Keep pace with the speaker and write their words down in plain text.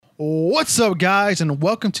What's up, guys, and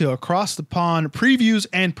welcome to Across the Pond Previews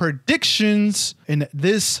and Predictions. In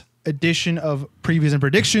this edition of Previews and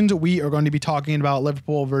Predictions, we are going to be talking about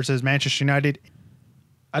Liverpool versus Manchester United.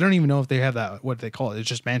 I don't even know if they have that, what they call it. It's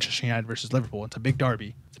just Manchester United versus Liverpool. It's a big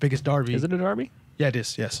derby. It's the biggest derby. Is it a derby? Yeah, it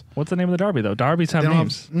is, yes. What's the name of the derby, though? Derbies have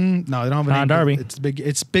names. No, they don't have a name. Not a derby. It's big.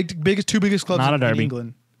 It's biggest two biggest clubs Not a in derby.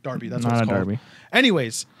 England. Derby, that's what Not it's a called. derby.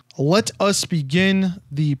 Anyways, let us begin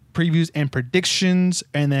the previews and predictions,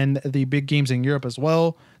 and then the big games in Europe as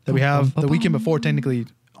well that we have the weekend before, technically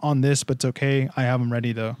on this, but it's okay. I have them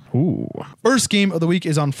ready though. Ooh. First game of the week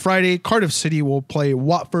is on Friday. Cardiff City will play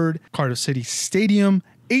Watford, Cardiff City Stadium,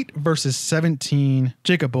 8 versus 17.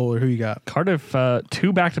 Jacob Bowler, who you got? Cardiff,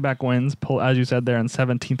 2 back-to-back wins. As you said, they're in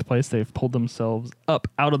 17th place. They've pulled themselves up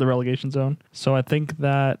out of the relegation zone. So I think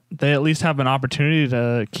that they at least have an opportunity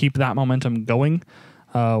to keep that momentum going.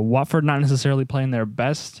 Watford not necessarily playing their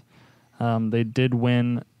best. They did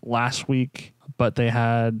win last week, but they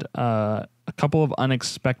had a couple of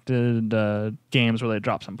unexpected games where they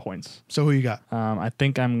dropped some points. So who you got? I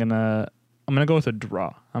think I'm gonna go with a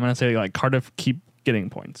draw. I'm gonna say like Cardiff keep getting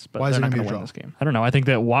points, but they're not going to win this game. I don't know. I think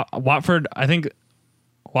that Watford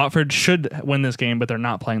should win this game, but they're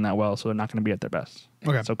not playing that well, so they're not going to be at their best.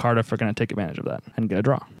 Okay. So Cardiff are going to take advantage of that and get a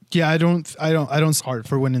draw. Yeah, I don't start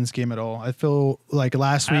for winning this game at all. I feel like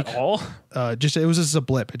last week at all. It was just a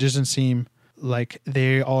blip. It just didn't seem like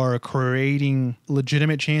they are creating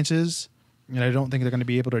legitimate chances. And I don't think they're going to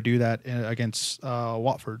be able to do that against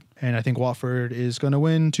Watford. And I think Watford is going to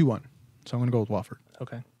win 2-1. So I'm going to go with Watford.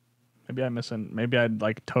 Okay. Maybe I'd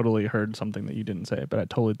like totally heard something that you didn't say, but I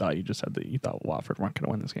totally thought you just said that you thought Watford weren't going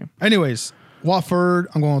to win this game. Anyways, Watford,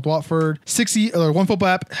 I'm going with Watford. One football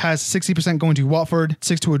app has 60% going to Watford,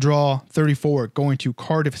 6 to a draw, 34 going to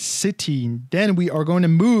Cardiff City. Then we are going to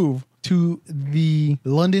move to the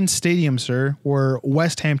London Stadium, sir, where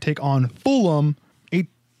West Ham take on Fulham,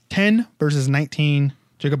 10 versus 19.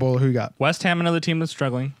 Jacob Bowler, who you got? West Ham, another team that's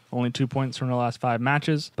struggling. Only 2 points from the last 5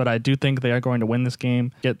 matches, but I do think they are going to win this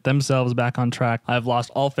game, get themselves back on track. I've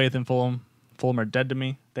lost all faith in Fulham. Fulham are dead to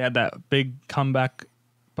me. They had that big comeback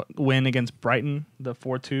win against Brighton, the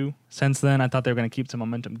 4-2. Since then, I thought they were going to keep some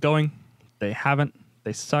momentum going. They haven't.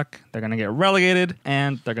 They suck. They're going to get relegated,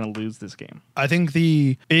 and they're going to lose this game. I think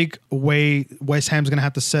the big way West Ham's going to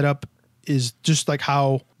have to set up is just like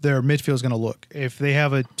how their midfield is going to look. If they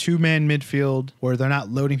have a 2-man midfield where they're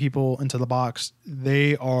not loading people into the box,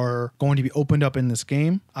 they are going to be opened up in this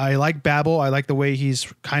game. I like Babel. I like the way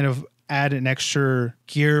he's kind of added an extra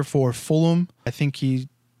gear for Fulham. I think he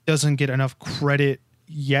doesn't get enough credit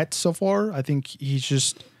yet so far. I think he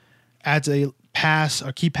just adds a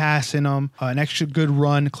key pass in him, an extra good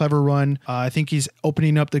run, clever run. I think he's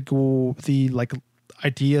opening up the like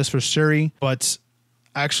ideas for Surrey, but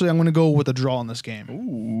actually, I'm going to go with a draw in this game.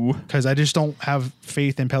 Ooh. Because I just don't have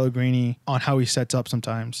faith in Pellegrini on how he sets up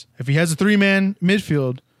sometimes. If he has a 3-man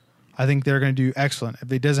midfield, I think they're going to do excellent.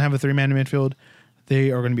 If he doesn't have a 3-man midfield,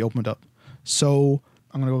 they are going to be opened up. So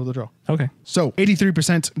I'm going to go with a draw. Okay. So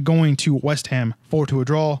 83% going to West Ham, 4 to a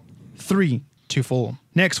draw, 3 to Fulham.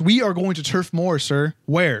 Next, we are going to Turf Moor, sir,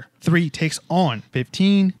 where 3 takes on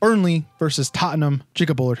 15. Burnley versus Tottenham.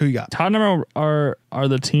 Jacob Bullard, who you got? Tottenham are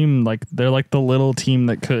the team, like they're like the little team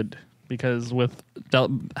that could, because with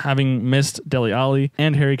having missed Dele Alli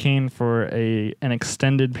and Harry Kane for an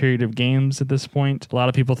extended period of games at this point, a lot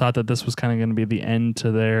of people thought that this was kind of going to be the end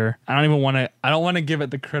to their. I don't want to give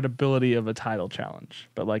it the credibility of a title challenge,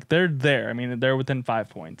 but like they're there. I mean, they're within 5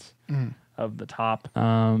 points. Of the top,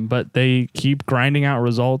 but they keep grinding out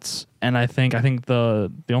results, and I think the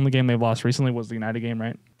only game they've lost recently was the United game,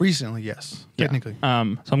 right? Recently, yes, technically.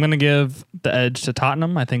 Yeah. So I'm going to give the edge to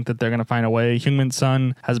Tottenham. I think that they're going to find a way. Heung-min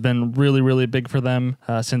Son has been really, really big for them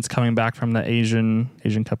since coming back from the Asian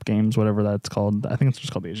Cup games, whatever that's called. I think it's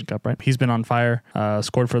just called the Asian Cup, right? He's been on fire.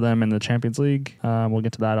 Scored for them in the Champions League. We'll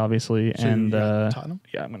get to that, obviously. So and Tottenham?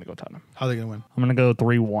 Yeah, I'm going to go Tottenham. How are they going to win? I'm going to go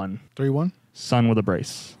 3-1. 3-1? Son with a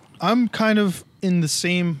brace. I'm kind of in the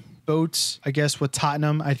same boat, I guess, with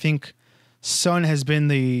Tottenham. I think Son has been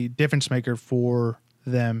the difference maker for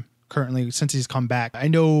them currently since he's come back. I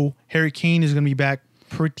know Harry Kane is going to be back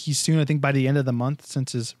pretty soon, I think by the end of the month,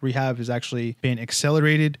 since his rehab has actually been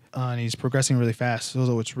accelerated and he's progressing really fast.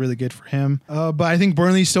 So it's really good for him. But I think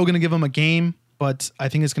Burnley's still going to give him a game, but I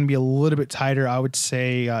think it's going to be a little bit tighter. I would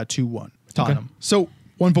say 2-1 Tottenham. Okay. So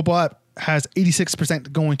One Football App has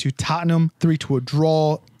 86% going to Tottenham, 3 to a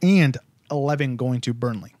draw, and 11 going to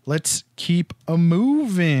Burnley. Let's keep a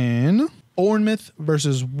moving. Bournemouth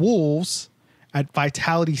versus Wolves at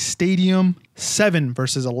Vitality Stadium, 7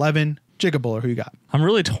 versus 11. Jacob Buller, who you got? I'm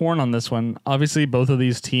really torn on this one. Obviously, both of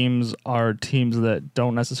these teams are teams that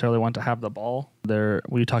don't necessarily want to have the ball.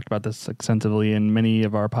 We talked about this extensively in many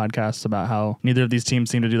of our podcasts about how neither of these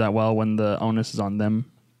teams seem to do that well when the onus is on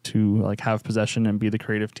them to like have possession and be the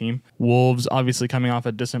creative team. Wolves obviously coming off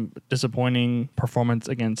a disappointing performance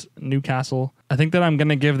against Newcastle. I think that I'm going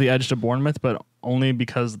to give the edge to Bournemouth, but only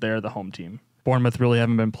because they're the home team. Bournemouth really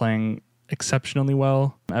haven't been playing exceptionally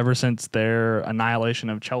well. Ever since their annihilation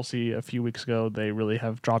of Chelsea a few weeks ago, they really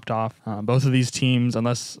have dropped off. Both of these teams,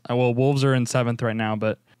 Wolves are in 7th right now,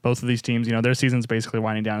 but both of these teams, their season's basically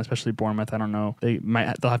winding down, especially Bournemouth. I don't know.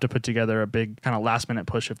 They'll have to put together a big kind of last minute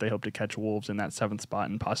push if they hope to catch Wolves in that 7th spot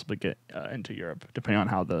and possibly get into Europe, depending on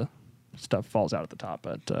how the stuff falls out at the top.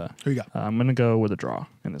 But who you got? I'm going to go with a draw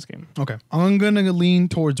in this game. Okay. I'm going to lean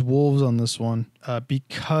towards Wolves on this one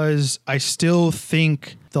because I still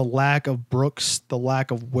think the lack of Brooks, the lack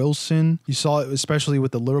of Wilson, you saw it especially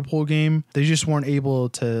with the Liverpool game. They just weren't able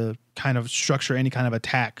to kind of structure any kind of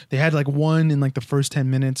attack. They had like one in like the first 10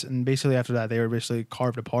 minutes, and basically after that, they were basically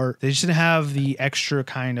carved apart. They just didn't have the extra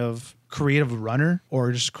kind of creative runner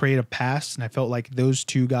or just creative pass, and I felt like those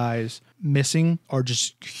two guys missing are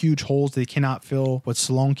just huge holes they cannot fill with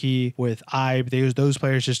Solanke, with Ibe. Those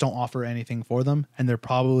players just don't offer anything for them, and they're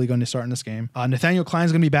probably going to start in this game. Nathaniel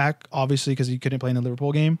Klein's going to be back, obviously, because he couldn't play in the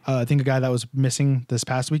Liverpool game. I think a guy that was missing this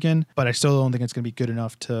past weekend, but I still don't think it's going to be good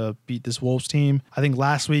enough to beat this Wolves team. I think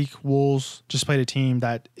last week, Wolves just played a team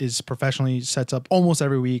that is professionally sets up almost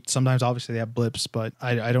every week. Sometimes, obviously, they have blips, but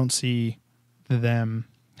I don't see them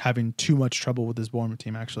having too much trouble with this Bournemouth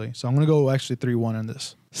team, actually. So I'm going to go actually 3-1 on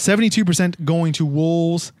this. 72% going to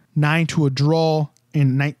Wolves, 9 to a draw,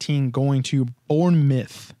 and 19 going to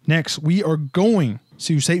Bournemouth. Next, we are going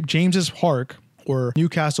to St. James's Park, where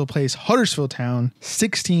Newcastle plays Huddersfield Town,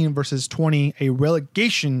 16 versus 20, a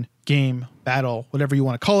relegation game battle, whatever you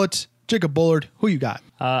want to call it. Jacob Bullard, who you got?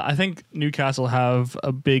 I think Newcastle have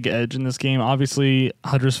a big edge in this game. Obviously,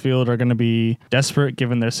 Huddersfield are going to be desperate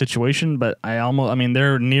given their situation, but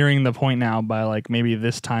they're nearing the point now by like maybe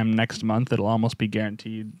this time next month, it'll almost be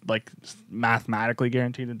guaranteed, like mathematically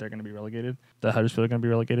guaranteed that they're going to be relegated. The Huddersfield are going to be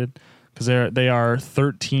relegated because they are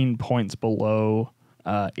 13 points below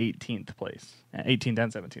 18th place. 18th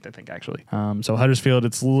and 17th, I think, actually. So Huddersfield,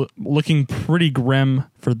 it's looking pretty grim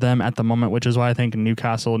for them at the moment, which is why I think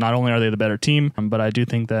Newcastle, not only are they the better team, but I do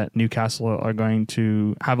think that Newcastle are going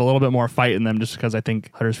to have a little bit more fight in them just because I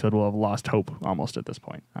think Huddersfield will have lost hope almost at this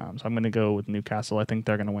point. So I'm going to go with Newcastle. I think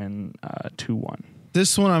they're going to win 2-1.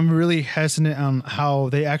 This one, I'm really hesitant on how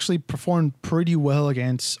they actually performed pretty well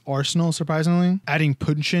against Arsenal, surprisingly. Adding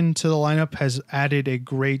Punchin to the lineup has added a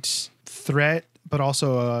great threat, but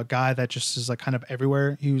also a guy that just is like kind of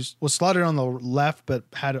everywhere. He was slotted on the left, but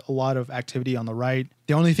had a lot of activity on the right.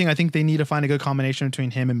 The only thing I think they need to find a good combination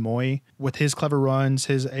between him and Moy with his clever runs,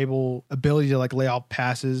 his ability to like lay out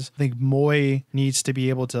passes. I think Moy needs to be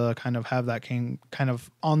able to kind of have that kind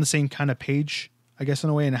of on the same kind of page, I guess, in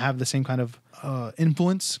a way, and have the same kind of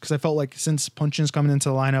influence, because I felt like since Punchin's coming into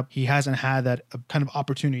the lineup, he hasn't had that kind of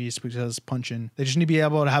opportunities because Punchin. They just need to be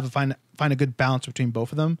able to find a good balance between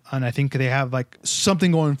both of them, and I think they have like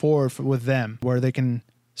something going forward with them where they can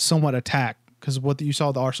somewhat attack. Because what you saw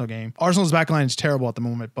at the Arsenal game, Arsenal's backline is terrible at the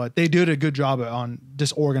moment, but they did a good job on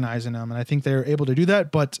disorganizing them, and I think they're able to do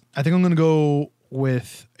that. But I think I'm going to go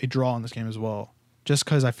with a draw in this game as well, just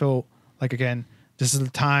because I feel like, again, this is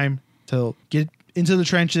the time to get into the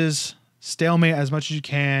trenches, stalemate as much as you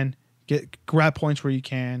can, grab points where you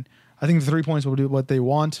can. I think the 3 points will do what they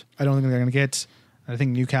want. I don't think they're going to get. I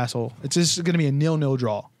think Newcastle, it's just going to be a 0-0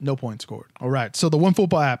 draw. No points scored. All right. So the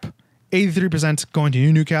OneFootball app, 83% going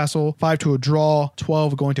to Newcastle, 5 to a draw,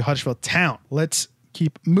 12 going to Huddersfield Town. Let's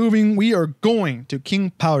keep moving. We are going to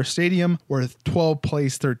King Power Stadium, where 12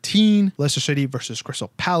 plays 13. Leicester City versus Crystal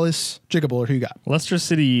Palace. Jacob Bullard, who you got? Leicester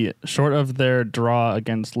City, short of their draw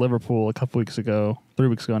against Liverpool a couple weeks ago, 3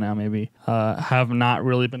 weeks ago now maybe, have not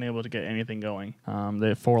really been able to get anything going. They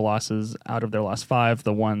have 4 losses out of their last 5.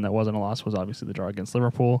 The one that wasn't a loss was obviously the draw against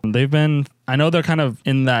Liverpool. I know they're kind of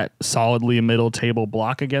in that solidly middle table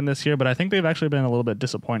block again this year, but I think they've actually been a little bit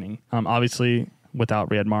disappointing. Obviously, without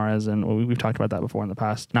Riyad Mahrez, and we've talked about that before in the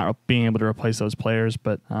past, not being able to replace those players,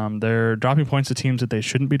 but they're dropping points to teams that they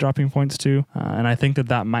shouldn't be dropping points to, and I think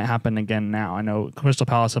that might happen again now. I know Crystal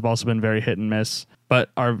Palace have also been very hit and miss, but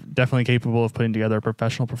are definitely capable of putting together a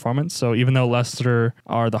professional performance. So even though Leicester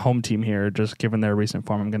are the home team here, just given their recent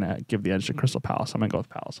form, I'm going to give the edge to Crystal Palace. I'm going to go with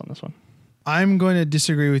Palace on this one. I'm going to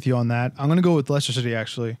disagree with you on that. I'm going to go with Leicester City,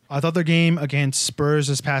 actually. I thought their game against Spurs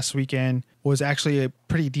this past weekend was actually a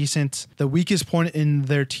pretty decent. The weakest point in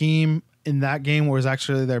their team in that game was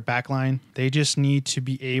actually their back line. They just need to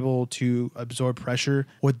be able to absorb pressure.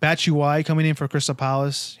 With Batshuayi coming in for Crystal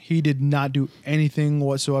Palace, he did not do anything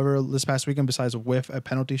whatsoever this past weekend besides whiff a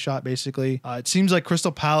penalty shot, basically. It seems like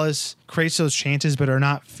Crystal Palace creates those chances but are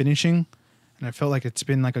not finishing. And I felt like it's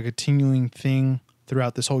been like a continuing thing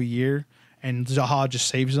throughout this whole year. And Zaha just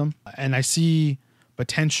saves them. And I see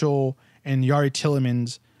potential in Yari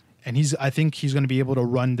Tillemans. And I think he's going to be able to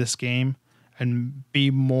run this game and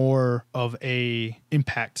be more of a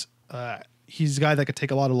impact. He's a guy that could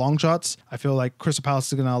take a lot of long shots. I feel like Crystal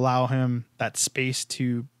Palace is going to allow him that space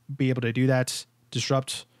to be able to do that,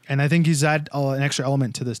 disrupt. And I think he's added an extra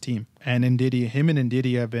element to this team. And him and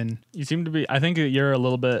Ndidi have been... You seem to be... I think you're a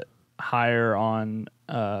little bit higher on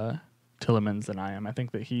Tillemans than I am. I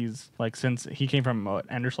think that he's, like, since he came from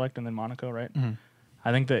Anderlecht and then Monaco, right? Mm-hmm.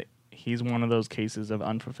 I think that he's one of those cases of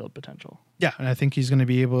unfulfilled potential. Yeah, and I think he's going to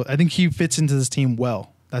be able... I think he fits into this team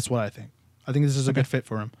well. That's what I think. I think this is a good fit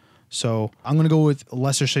for him. So I'm going to go with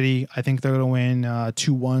Leicester City. I think they're going to win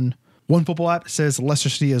 2-1. One football app says Leicester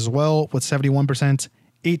City as well with 71%,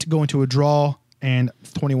 8 going to a draw, and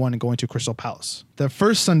 21 going to Crystal Palace. The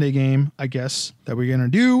first Sunday game, I guess, that we're going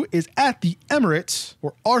to do is at the Emirates,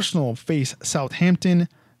 where Arsenal face Southampton,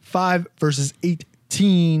 5 versus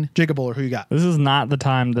 18. Jacob Buller, who you got? This is not the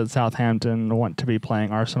time that Southampton want to be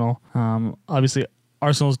playing Arsenal. Obviously,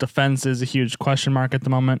 Arsenal's defense is a huge question mark at the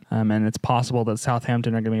moment, and it's possible that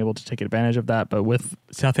Southampton are going to be able to take advantage of that. But with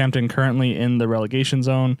Southampton currently in the relegation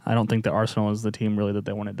zone, I don't think that Arsenal is the team really that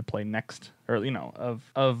they wanted to play next. Or,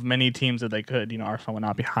 of many teams that they could, Arsenal would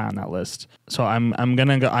not be high on that list. So I'm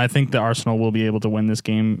gonna go. I think that Arsenal will be able to win this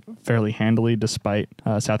game fairly handily, despite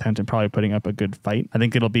Southampton probably putting up a good fight. I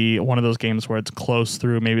think it'll be one of those games where it's close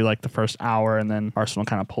through maybe like the first hour, and then Arsenal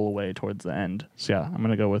kind of pull away towards the end. So yeah, I'm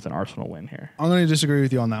gonna go with an Arsenal win here. I'm gonna disagree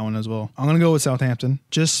with you on that one as well. I'm gonna go with Southampton,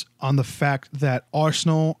 just on the fact that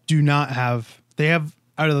Arsenal do not have. They have.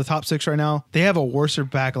 Out of the top 6 right now, they have a worse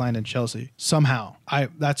backline than Chelsea somehow.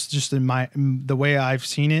 That's just in the way I've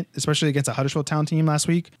seen it, especially against a Huddersfield Town team last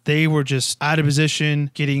week. They were just out of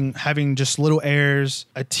position, having just little errors.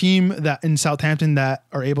 A team that in Southampton that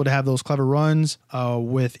are able to have those clever runs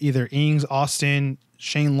with either Ings, Austin,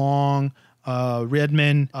 Shane Long,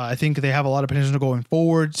 Redmond. I think they have a lot of potential going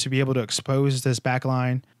forward to be able to expose this back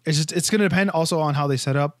line. It's going to depend also on how they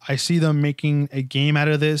set up. I see them making a game out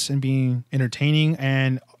of this and being entertaining.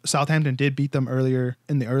 And Southampton did beat them earlier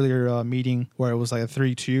in the earlier meeting where it was like a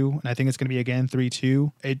 3-2. And I think it's going to be again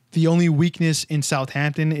 3-2. The only weakness in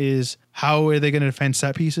Southampton is how are they going to defend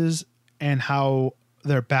set pieces and how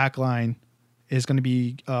their back line is going to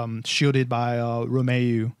be shielded by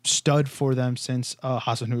Romeu, stud for them since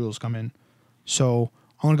Hasenhutl's come in. So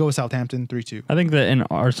I'm going to go with Southampton 3-2. I think that in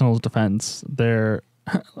Arsenal's defense, they're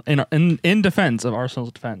in defense of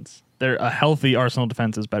Arsenal's defense, a healthy Arsenal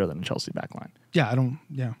defense is better than a Chelsea backline.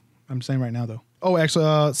 I'm saying right now though. Oh,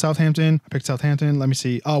 actually, Southampton. I picked Southampton. Let me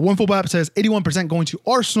see. One football app says 81% going to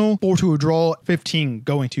Arsenal, 4 to a draw, 15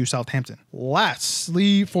 going to Southampton.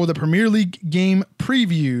 Lastly, for the Premier League game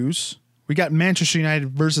previews, we got Manchester United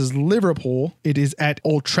versus Liverpool. It is at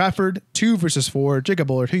Old Trafford, 2 versus 4. Jacob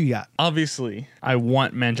Bullard, who you got? Obviously, I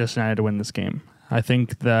want Manchester United to win this game. I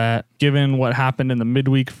think that given what happened in the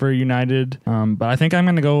midweek for United, but I think I'm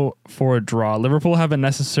going to go for a draw. Liverpool haven't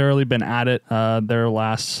necessarily been at it their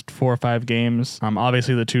last 4 or 5 games.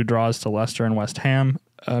 Obviously, the 2 draws to Leicester and West Ham.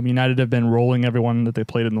 United have been rolling everyone that they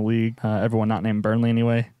played in the league, everyone not named Burnley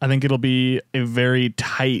anyway. I think it'll be a very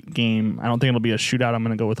tight game. I don't think it'll be a shootout. I'm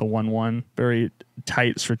going to go with a 1-1. Very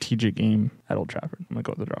tight strategic game at Old Trafford. I'm going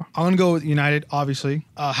to go with the draw. I'm going to go with United, obviously.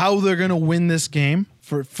 How they're going to win this game,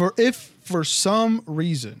 if for some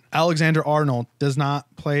reason Alexander Arnold does not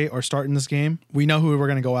play or start in this game, we know who we're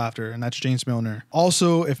going to go after, and that's James Milner.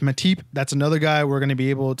 Also, if Matip, that's another guy we're going to be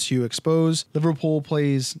able to expose. Liverpool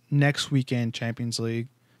plays next weekend Champions League.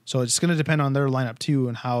 So it's going to depend on their lineup too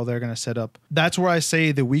and how they're going to set up. That's where I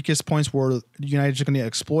say the weakest points where United are going to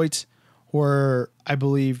exploit, where I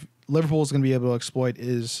believe Liverpool is going to be able to exploit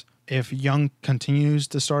is if Young continues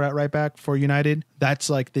to start at right back for United. That's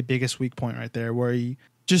like the biggest weak point right there, where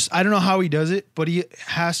I don't know how he does it, but he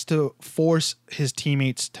has to force his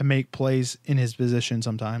teammates to make plays in his position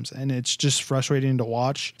sometimes. And it's just frustrating to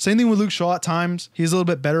watch. Same thing with Luke Shaw at times. He's a little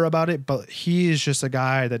bit better about it, but he is just a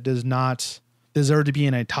guy that does not deserve to be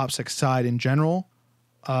in a top 6 side in general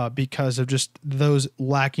because of just those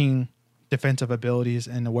lacking defensive abilities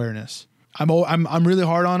and awareness. I'm really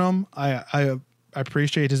hard on him. I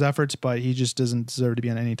appreciate his efforts, but he just doesn't deserve to be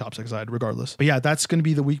on any top 6 side regardless. But yeah, that's going to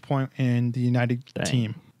be the weak point in the United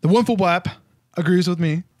team. The One Football app agrees with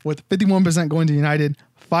me with 51% going to United,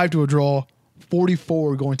 5 to a draw,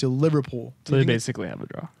 44 going to Liverpool. So they basically have a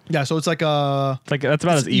draw. Yeah, so it's like that's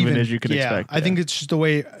about as even as you could expect. I think it's just the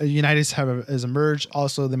way United has emerged.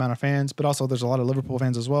 Also, the amount of fans, but also there's a lot of Liverpool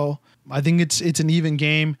fans as well. I think it's an even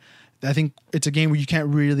game. I think it's a game where you can't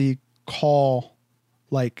really call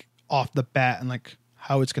like off the bat and like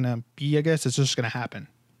how it's gonna be. I guess it's just gonna happen.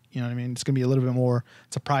 You know what I mean? It's gonna be a little bit more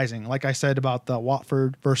surprising. Like I said about the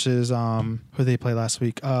Watford versus who they play last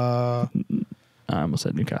week. I almost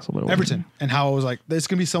said Newcastle, but Everton, and how it was like it's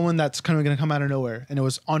gonna be someone that's kind of gonna come out of nowhere, and it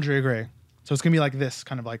was Andre Gray. So it's gonna be like this,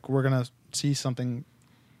 kind of like we're gonna see something,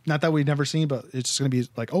 not that we've never seen, but it's just gonna be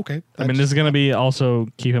like okay. I mean, this is gonna be also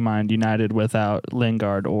keep in mind United without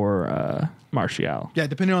Lingard or Martial. Yeah,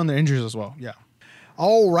 depending on their injuries as well. Yeah.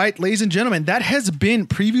 All right, ladies and gentlemen, that has been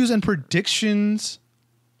previews and predictions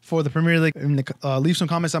for the Premier League. Leave some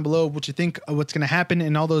comments down below what you think of what's going to happen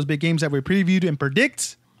in all those big games that we previewed and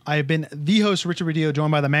predict. I have been the host, Richard Radillo,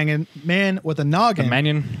 joined by the man with a noggin.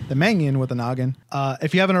 The Mannion with a noggin.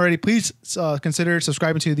 If you haven't already, please consider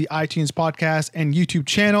subscribing to the iTunes podcast and YouTube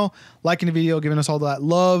channel, liking the video, giving us all that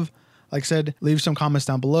love. Like I said, leave some comments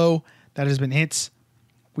down below. That has been Hits.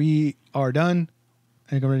 We are done. I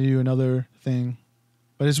think I'm ready to do another thing.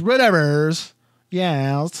 But it's whatever's.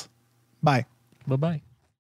 Yes. Bye. Bye-bye.